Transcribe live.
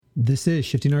This is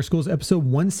Shifting Our Schools, episode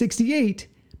 168,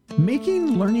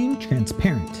 Making Learning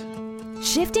Transparent.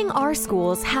 Shifting our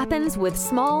schools happens with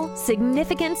small,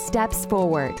 significant steps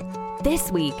forward. This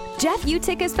week, Jeff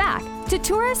Utic is back to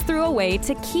tour us through a way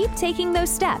to keep taking those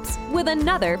steps with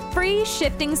another free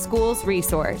Shifting Schools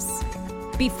resource.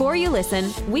 Before you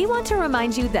listen, we want to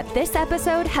remind you that this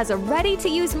episode has a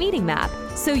ready-to-use meeting map,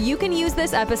 so you can use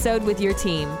this episode with your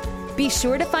team. Be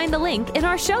sure to find the link in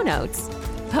our show notes.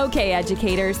 Okay,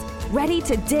 educators, ready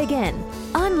to dig in,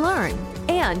 unlearn,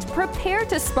 and prepare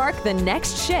to spark the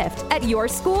next shift at your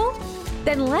school?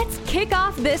 Then let's kick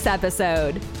off this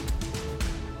episode.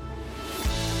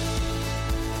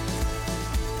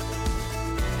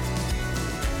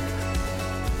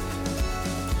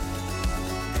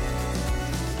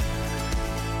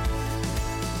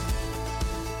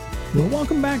 Well,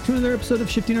 welcome back to another episode of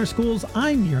Shifting Our Schools.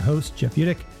 I'm your host, Jeff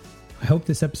Utic. I hope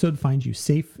this episode finds you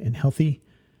safe and healthy.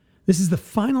 This is the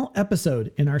final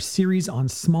episode in our series on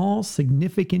small,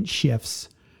 significant shifts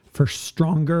for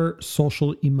stronger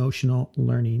social emotional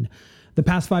learning. The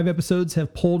past 5 episodes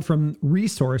have pulled from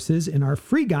resources in our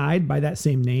free guide by that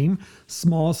same name,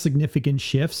 Small Significant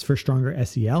Shifts for Stronger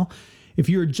SEL. If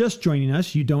you're just joining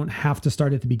us, you don't have to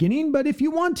start at the beginning, but if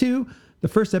you want to, the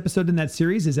first episode in that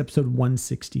series is episode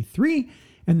 163,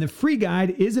 and the free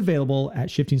guide is available at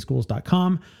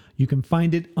shiftingschools.com. You can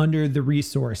find it under the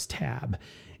resource tab.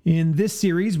 In this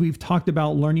series, we've talked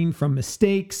about learning from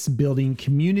mistakes, building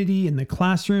community in the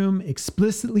classroom,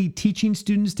 explicitly teaching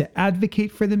students to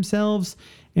advocate for themselves,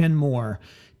 and more.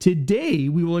 Today,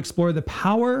 we will explore the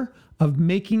power of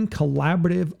making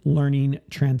collaborative learning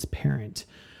transparent.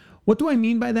 What do I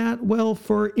mean by that? Well,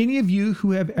 for any of you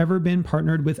who have ever been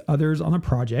partnered with others on a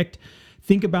project,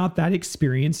 think about that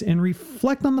experience and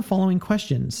reflect on the following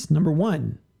questions. Number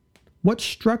 1, what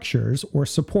structures or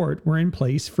support were in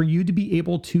place for you to be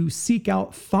able to seek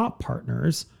out thought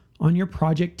partners on your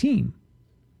project team?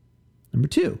 Number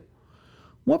 2,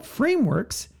 what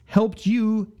frameworks helped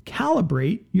you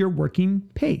calibrate your working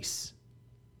pace?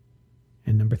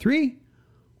 And number 3,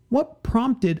 what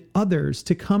prompted others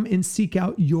to come and seek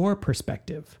out your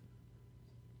perspective?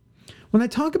 When I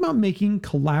talk about making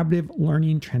collaborative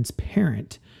learning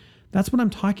transparent, that's what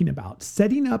I'm talking about,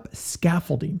 setting up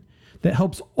scaffolding that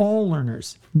helps all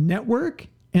learners network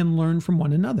and learn from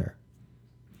one another.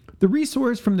 The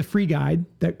resource from the free guide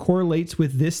that correlates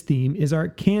with this theme is our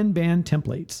Kanban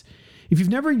templates. If you've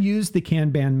never used the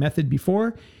Kanban method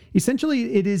before,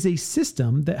 essentially it is a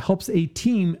system that helps a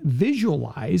team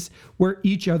visualize where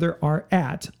each other are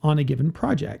at on a given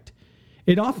project.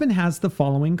 It often has the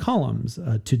following columns: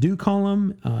 a to-do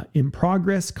column, in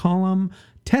progress column,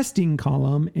 testing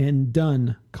column, and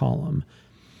done column.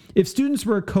 If students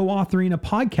were co-authoring a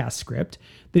podcast script,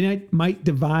 they might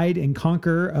divide and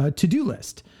conquer a to-do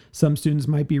list. Some students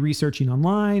might be researching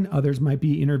online, others might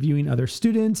be interviewing other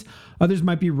students, others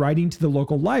might be writing to the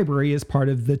local library as part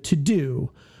of the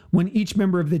to-do. When each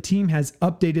member of the team has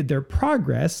updated their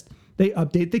progress, they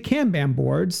update the Kanban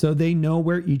board so they know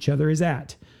where each other is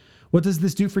at. What does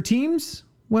this do for teams?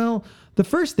 Well, the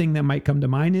first thing that might come to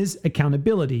mind is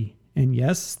accountability. And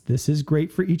yes, this is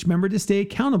great for each member to stay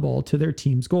accountable to their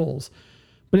team's goals.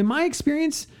 But in my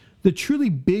experience, the truly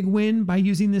big win by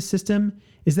using this system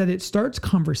is that it starts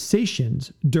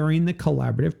conversations during the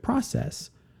collaborative process.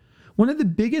 One of the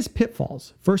biggest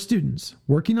pitfalls for students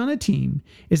working on a team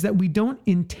is that we don't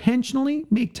intentionally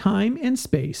make time and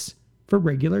space for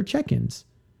regular check-ins.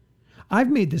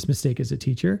 I've made this mistake as a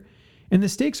teacher, and the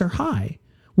stakes are high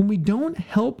when we don't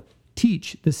help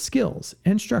teach the skills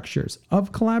and structures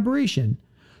of collaboration.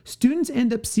 Students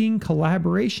end up seeing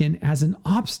collaboration as an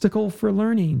obstacle for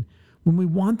learning when we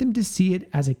want them to see it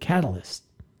as a catalyst.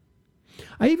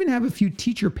 I even have a few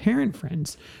teacher-parent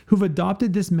friends who've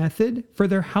adopted this method for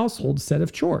their household set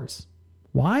of chores.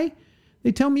 Why?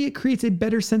 They tell me it creates a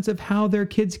better sense of how their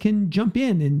kids can jump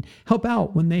in and help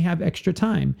out when they have extra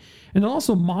time. And it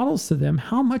also models to them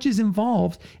how much is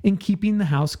involved in keeping the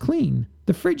house clean,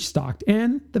 the fridge stocked,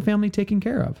 and the family taken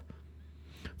care of.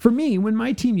 For me, when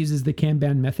my team uses the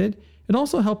Kanban method, it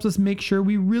also helps us make sure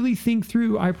we really think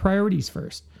through our priorities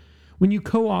first. When you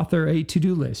co-author a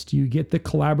to-do list, you get the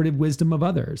collaborative wisdom of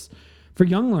others. For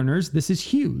young learners, this is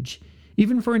huge.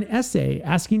 Even for an essay,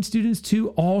 asking students to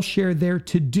all share their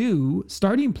to-do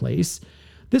starting place,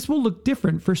 this will look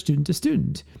different for student to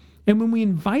student. And when we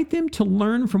invite them to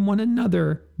learn from one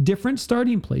another different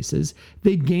starting places,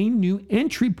 they gain new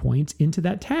entry points into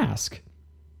that task.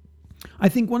 I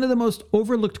think one of the most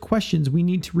overlooked questions we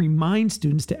need to remind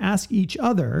students to ask each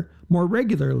other more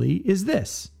regularly is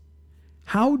this: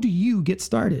 how do you get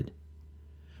started?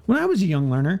 When I was a young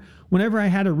learner, whenever I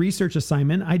had a research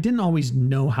assignment, I didn't always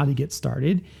know how to get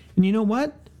started. And you know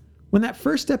what? When that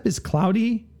first step is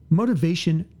cloudy,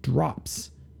 motivation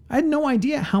drops. I had no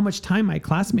idea how much time my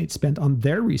classmates spent on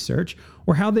their research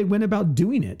or how they went about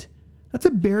doing it. That's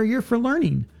a barrier for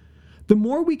learning. The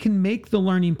more we can make the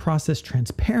learning process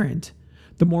transparent,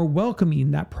 the more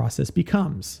welcoming that process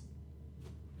becomes.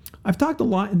 I've talked a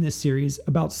lot in this series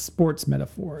about sports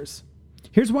metaphors.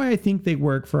 Here's why I think they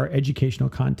work for our educational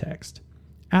context.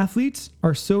 Athletes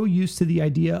are so used to the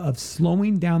idea of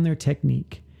slowing down their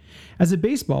technique. As a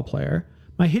baseball player,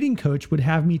 my hitting coach would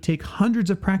have me take hundreds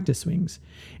of practice swings,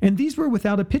 and these were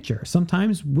without a pitcher,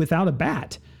 sometimes without a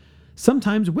bat,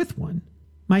 sometimes with one.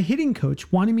 My hitting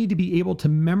coach wanted me to be able to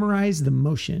memorize the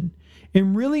motion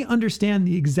and really understand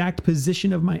the exact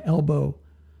position of my elbow,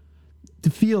 to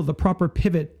feel the proper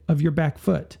pivot of your back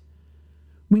foot.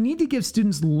 We need to give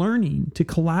students learning to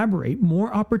collaborate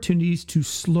more opportunities to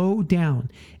slow down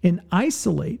and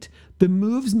isolate the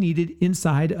moves needed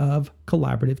inside of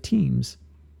collaborative teams.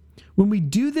 When we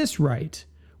do this right,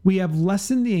 we have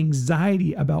lessened the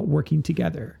anxiety about working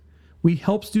together. We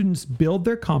help students build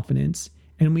their confidence,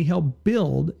 and we help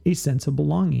build a sense of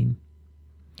belonging.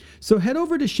 So head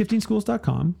over to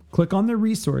shiftingschools.com, click on the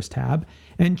resource tab,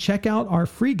 and check out our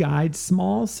free guide,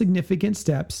 Small Significant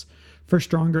Steps for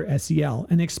Stronger SEL,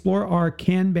 and explore our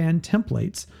Kanban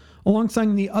templates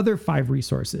alongside the other 5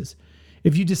 resources.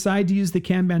 If you decide to use the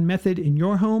Kanban method in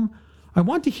your home, I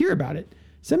want to hear about it.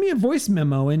 Send me a voice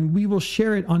memo and we will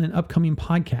share it on an upcoming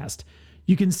podcast.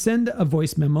 You can send a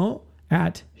voice memo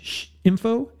at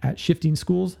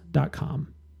info@shiftingschools.com.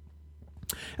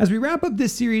 As we wrap up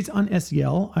this series on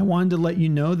SEL, I wanted to let you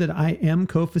know that I am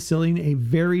co-facilitating a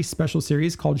very special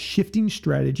series called Shifting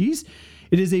Strategies.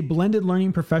 It is a blended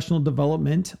learning professional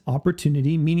development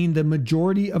opportunity, meaning the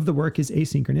majority of the work is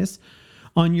asynchronous,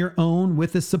 on your own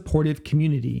with a supportive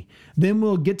community. Then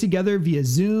we'll get together via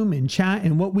Zoom and chat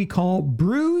in what we call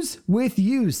Brews with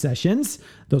You sessions.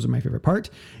 Those are my favorite part.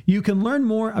 You can learn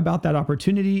more about that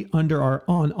opportunity under our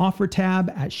On Offer tab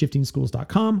at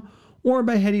shiftingschools.com or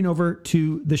by heading over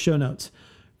to the show notes.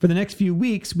 For the next few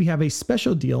weeks, we have a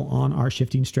special deal on our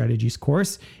Shifting Strategies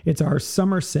course. It's our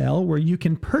summer sale where you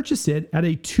can purchase it at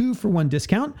a 2-for-1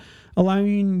 discount,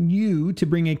 allowing you to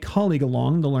bring a colleague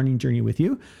along the learning journey with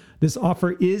you. This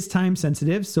offer is time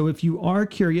sensitive, so if you are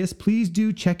curious, please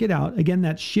do check it out. Again,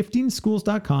 that's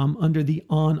shiftingschools.com under the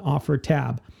On Offer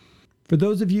tab. For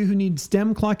those of you who need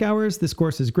STEM clock hours, this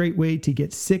course is a great way to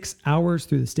get 6 hours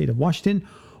through the state of Washington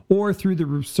or through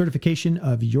the certification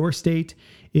of your state.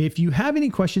 If you have any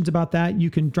questions about that, you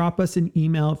can drop us an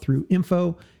email through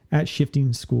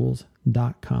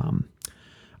info@shiftingschools.com.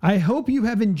 I hope you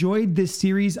have enjoyed this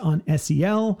series on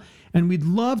SEL, and we'd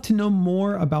love to know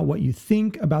more about what you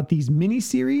think about these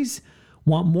mini-series.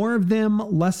 Want more of them,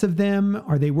 less of them?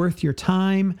 Are they worth your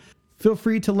time? Feel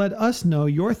free to let us know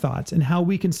your thoughts and how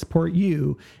we can support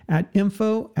you at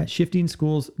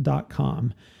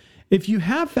info@shiftingschools.com. If you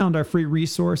have found our free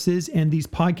resources and these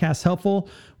podcasts helpful,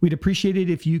 we'd appreciate it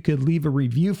if you could leave a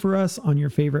review for us on your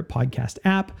favorite podcast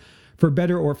app. For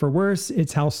better or for worse,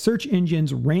 it's how search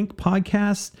engines rank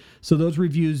podcasts, so those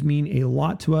reviews mean a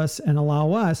lot to us and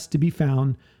allow us to be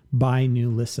found by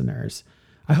new listeners.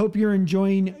 I hope you're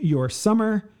enjoying your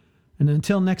summer, and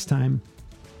until next time,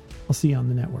 I'll see you on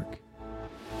the network.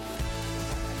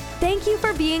 Thank you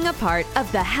for being a part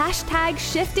of the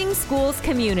 #ShiftingSchools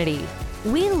community.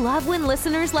 We love when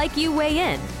listeners like you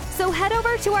weigh in, so head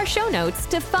over to our show notes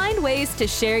to find ways to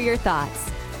share your thoughts.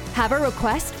 Have a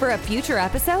request for a future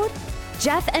episode?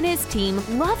 Jeff and his team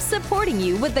love supporting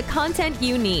you with the content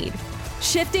you need.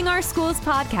 Shifting Our Schools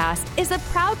podcast is a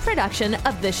proud production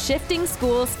of the Shifting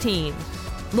Schools team.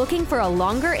 Looking for a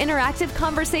longer interactive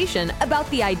conversation about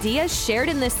the ideas shared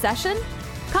in this session?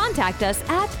 Contact us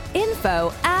at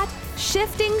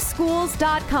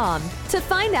info@shiftingschools.com to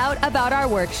find out about our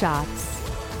workshops.